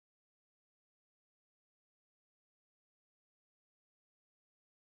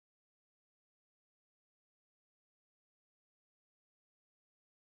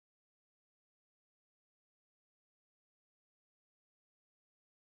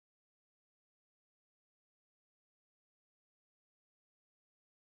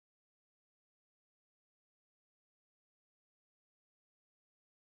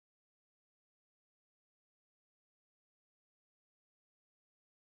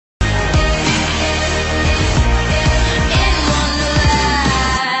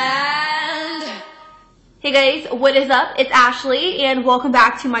Hey guys, what is up? It's Ashley and welcome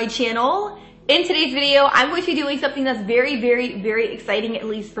back to my channel. In today's video, I'm going to be doing something that's very exciting, at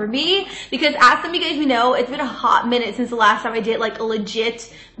least for me, because as some of you guys know, it's been a hot minute since the last time I did like a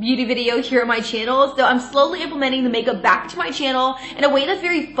legit beauty video here on my channel. So I'm slowly implementing the makeup back to my channel in a way that's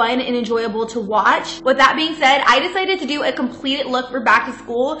very fun and enjoyable to watch. With that being said, I decided to do a completed look for back to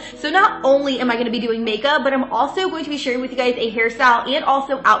school. So not only am I going to be doing makeup, but I'm also going to be sharing with you guys a hairstyle and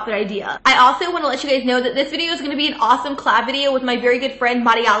also outfit idea. I also want to let you guys know that this video is going to be an awesome collab video with my very good friend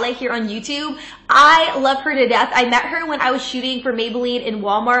Mariale here on YouTube. I love her to death. I met her when I was shooting for Maybelline in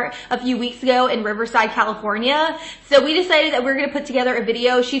Walmart a few weeks ago in Riverside, California. So we decided that we're going to put together a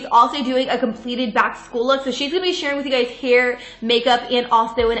video. She's also doing a completed back to school look. So she's going to be sharing with you guys hair, makeup, and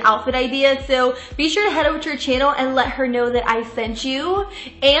also an outfit idea. So be sure to head over to her channel and let her know that I sent you.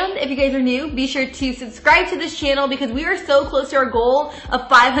 And if you guys are new, be sure to subscribe to this channel because we are so close to our goal of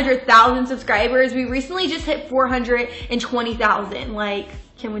 500,000 subscribers. We recently just hit 420,000. Like,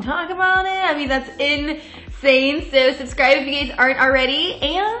 can we talk about it? I mean, that's insane. So subscribe if you guys aren't already.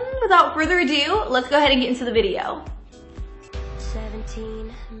 And without further ado, let's go ahead and get into the video.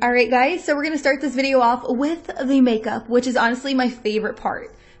 17. All right, guys. So we're going to start this video off with the makeup, which is honestly my favorite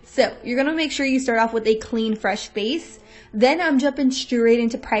part. So you're going to make sure you start off with a clean, fresh face. Then I'm jumping straight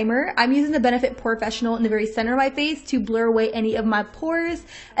into primer. I'm using the Benefit Professional in the very center of my face to blur away any of my pores.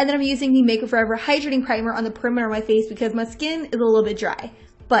 And then I'm using the Make Up Forever Hydrating Primer on the perimeter of my face because my skin is a little bit dry.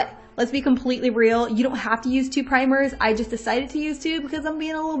 But let's be completely real, you don't have to use two primers. I just decided to use two because I'm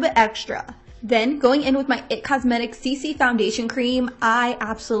being a little bit extra. Then going in with my IT Cosmetics CC Foundation Cream. I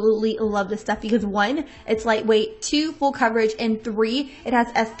absolutely love this stuff because 1, it's lightweight, 2, full coverage, and 3, it has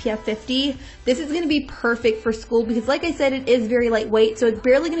SPF 50. This is going to be perfect for school because like I said, it is very lightweight, so it's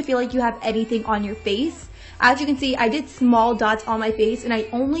barely going to feel like you have anything on your face. As you can see, I did small dots on my face and I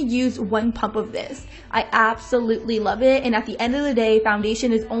only used 1 pump of this. I absolutely love it. And at the end of the day,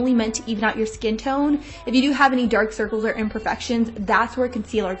 foundation is only meant to even out your skin tone. If you do have any dark circles or imperfections, that's where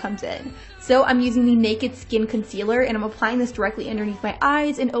concealer comes in. So I'm using the Naked Skin Concealer and I'm applying this directly underneath my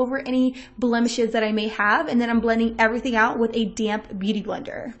eyes and over any blemishes that I may have. And then I'm blending everything out with a damp beauty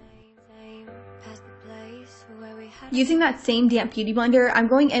blender. Using that same damp beauty blender, I'm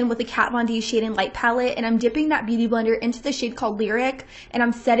going in with the Kat Von D Shade and Light palette and I'm dipping that beauty blender into the shade called Lyric and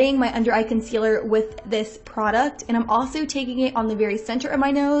I'm setting my under eye concealer with this product and I'm also taking it on the very center of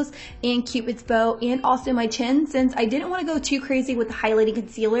my nose and Cupid's bow and also my chin. Since I didn't want to go too crazy with the highlighting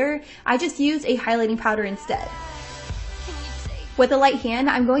concealer, I just used a highlighting powder instead. With a light hand,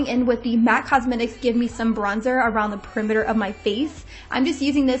 I'm going in with the MAC Cosmetics Give Me Some Bronzer around the perimeter of my face. I'm just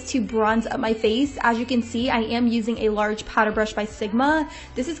using this to bronze up my face. As you can see, I am using a large powder brush by Sigma.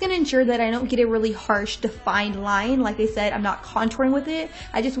 This is going to ensure that I don't get a really harsh, defined line. Like I said, I'm not contouring with it.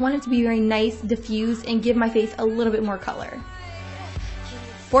 I just want it to be very nice, diffused, and give my face a little bit more color.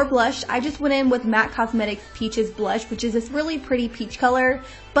 For blush, I just went in with MAC Cosmetics Peaches Blush, which is this really pretty peach color.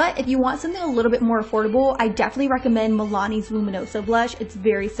 But if you want something a little bit more affordable, I definitely recommend Milani's Luminosa Blush. It's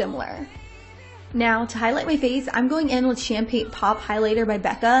very similar. Now, to highlight my face, I'm going in with Champagne Pop Highlighter by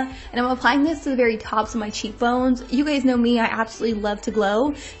Becca, and I'm applying this to the very tops of my cheekbones. You guys know me, I absolutely love to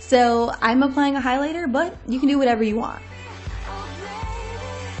glow, so I'm applying a highlighter, but you can do whatever you want.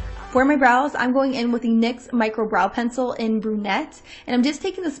 For my brows, I'm going in with the NYX Micro Brow Pencil in Brunette, and I'm just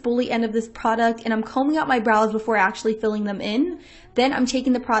taking the spoolie end of this product and I'm combing out my brows before actually filling them in. Then I'm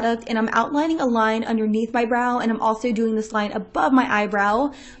taking the product and I'm outlining a line underneath my brow and I'm also doing this line above my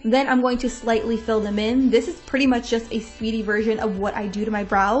eyebrow. Then I'm going to slightly fill them in. This is pretty much just a speedy version of what I do to my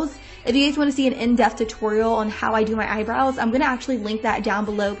brows. If you guys want to see an in-depth tutorial on how I do my eyebrows, I'm going to actually link that down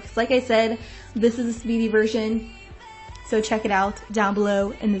below because like I said, this is a speedy version. So check it out down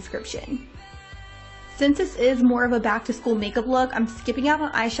below in the description. Since this is more of a back to school makeup look, I'm skipping out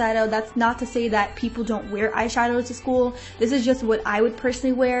on eyeshadow. That's not to say that people don't wear eyeshadow to school. This is just what I would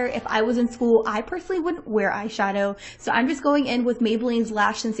personally wear. If I was in school, I personally wouldn't wear eyeshadow. So I'm just going in with Maybelline's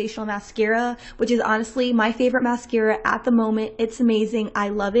Lash Sensational Mascara, which is honestly my favorite mascara at the moment. It's amazing. I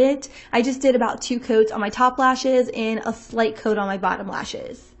love it. I just did about 2 coats on my top lashes and a slight coat on my bottom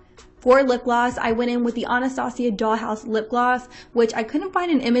lashes. For lip gloss, I went in with the Anastasia Dollhouse Lip Gloss, which I couldn't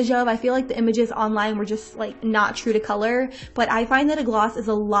find an image of. I feel like the images online were just like not true to color, but I find that a gloss is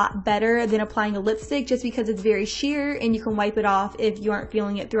a lot better than applying a lipstick just because it's very sheer and you can wipe it off if you aren't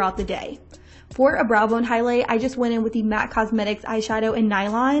feeling it throughout the day. For a brow bone highlight, I just went in with the MAC Cosmetics eyeshadow in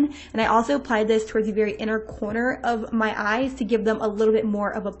Nylon, and I also applied this towards the very inner corner of my eyes to give them a little bit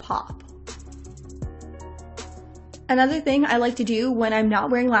more of a pop. Another thing I like to do when I'm not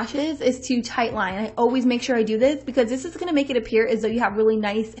wearing lashes is to tightline. I always make sure I do this because this is going to make it appear as though you have really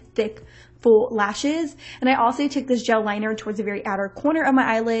nice, thick, full lashes. And I also took this gel liner towards the very outer corner of my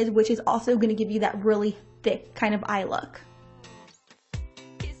eyelid, which is also going to give you that really thick kind of eye look.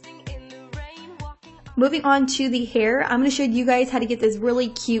 Moving on to the hair, I'm going to show you guys how to get this really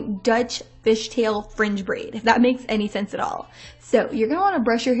cute Dutch fishtail fringe braid, if that makes any sense at all. So you're going to want to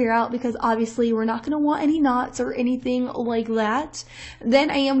brush your hair out because obviously we're not going to want any knots or anything like that. Then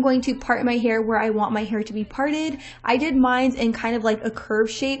I am going to part my hair where I want my hair to be parted. I did mine in kind of like a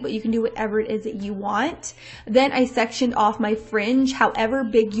curve shape, but you can do whatever it is that you want. Then I sectioned off my fringe. However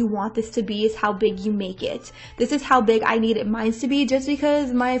big you want this to be is how big you make it. This is how big I needed mine to be just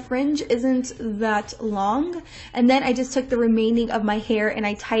because my fringe isn't that long. And then I just took the remaining of my hair and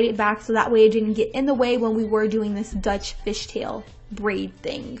I tied it back so that way it didn't get in the way when we were doing this Dutch fishtail braid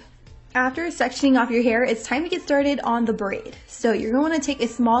thing. After sectioning off your hair, it's time to get started on the braid. So you're going to want to take a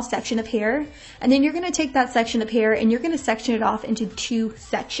small section of hair, and then you're going to take that section of hair and you're going to section it off into 2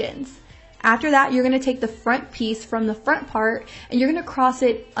 sections. After that, you're going to take the front piece from the front part and you're going to cross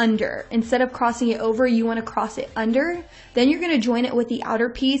it under. Instead of crossing it over, you want to cross it under. Then you're going to join it with the outer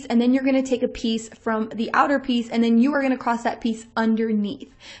piece, and then you're going to take a piece from the outer piece and then you are going to cross that piece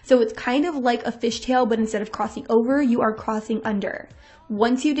underneath. So it's kind of like a fishtail, but instead of crossing over, you are crossing under.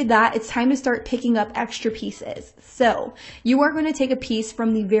 Once you did that, it's time to start picking up extra pieces. So you are going to take a piece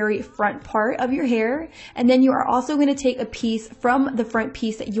from the very front part of your hair, and then you are also going to take a piece from the front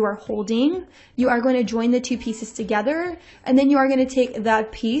piece that you are holding. You are going to join the 2 pieces together, and then you are going to take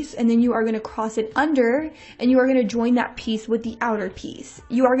that piece and then you are going to cross it under, and you are going to join that piece with the outer piece.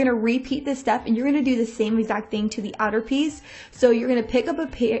 You are going to repeat this step and you're going to do the same exact thing to the outer piece. So you're going to pick up a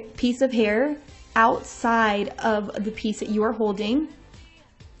piece of hair outside of the piece that you are holding.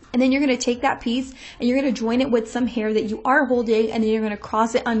 And then you're going to take that piece and you're going to join it with some hair that you are holding, and then you're going to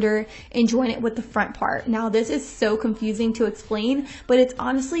cross it under and join it with the front part. Now this is so confusing to explain, but it's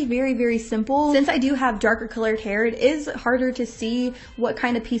honestly very, very simple. Since I do have darker colored hair, it is harder to see what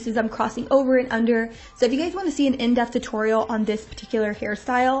kind of pieces I'm crossing over and under. So if you guys want to see an in-depth tutorial on this particular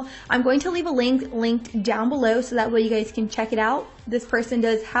hairstyle, I'm going to leave a link linked down below so that way you guys can check it out. This person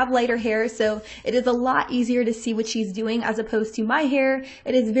does have lighter hair, so it is a lot easier to see what she's doing as opposed to my hair.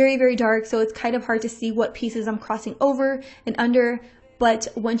 It is very, very dark, so it's kind of hard to see what pieces I'm crossing over and under, but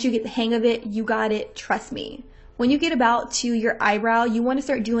once you get the hang of it, you got it, trust me. When you get about to your eyebrow, you want to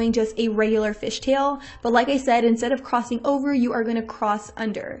start doing just a regular fishtail, but like I said, instead of crossing over, you are going to cross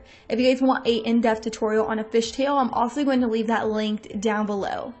under. If you guys want an in-depth tutorial on a fishtail, I'm also going to leave that linked down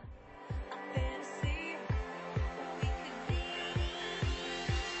below.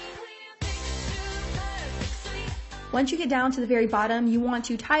 Once you get down to the very bottom, you want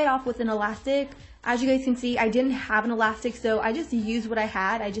to tie it off with an elastic. As you guys can see, I didn't have an elastic, so I just used what I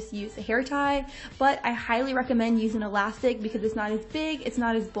had. I just used a hair tie, but I highly recommend using an elastic because it's not as big, it's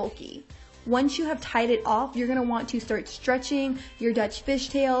not as bulky. Once you have tied it off, you're going to want to start stretching your Dutch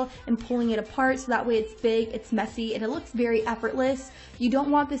fishtail and pulling it apart so that way it's big, it's messy, and it looks very effortless. You don't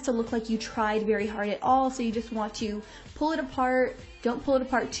want this to look like you tried very hard at all, so you just want to pull it apart. Don't pull it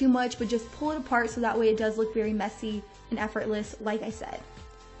apart too much, but just pull it apart so that way it does look very messy and effortless, like I said.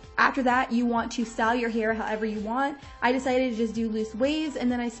 After that, you want to style your hair however you want. I decided to just do loose waves,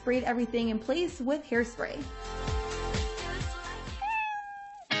 and then I sprayed everything in place with hairspray.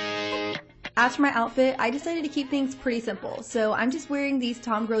 As for my outfit, I decided to keep things pretty simple. So I'm just wearing these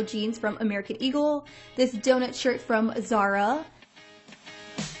Tom Girl jeans from American Eagle, this donut shirt from Zara.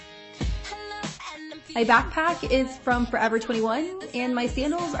 My backpack is from Forever 21, and my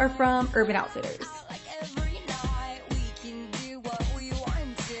sandals are from Urban Outfitters.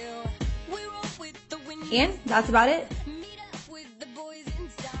 And that's about it.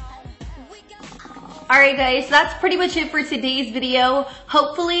 Alright guys, so that's pretty much it for today's video.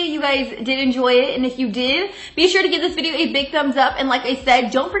 Hopefully you guys did enjoy it, and if you did, be sure to give this video a big thumbs up, and like I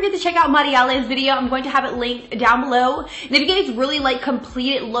said, don't forget to check out Mariale's video. I'm going to have it linked down below. And if you guys really like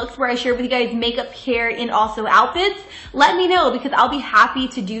completed looks where I share with you guys makeup, hair, and also outfits, let me know because I'll be happy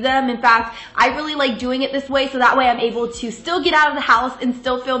to do them. In fact, I really like doing it this way so that way I'm able to still get out of the house and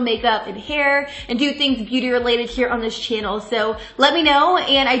still film makeup and hair and do things beauty related here on this channel. So let me know,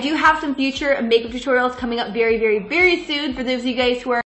 and I do have some future makeup tutorials coming up very, very, very soon for those of you guys who are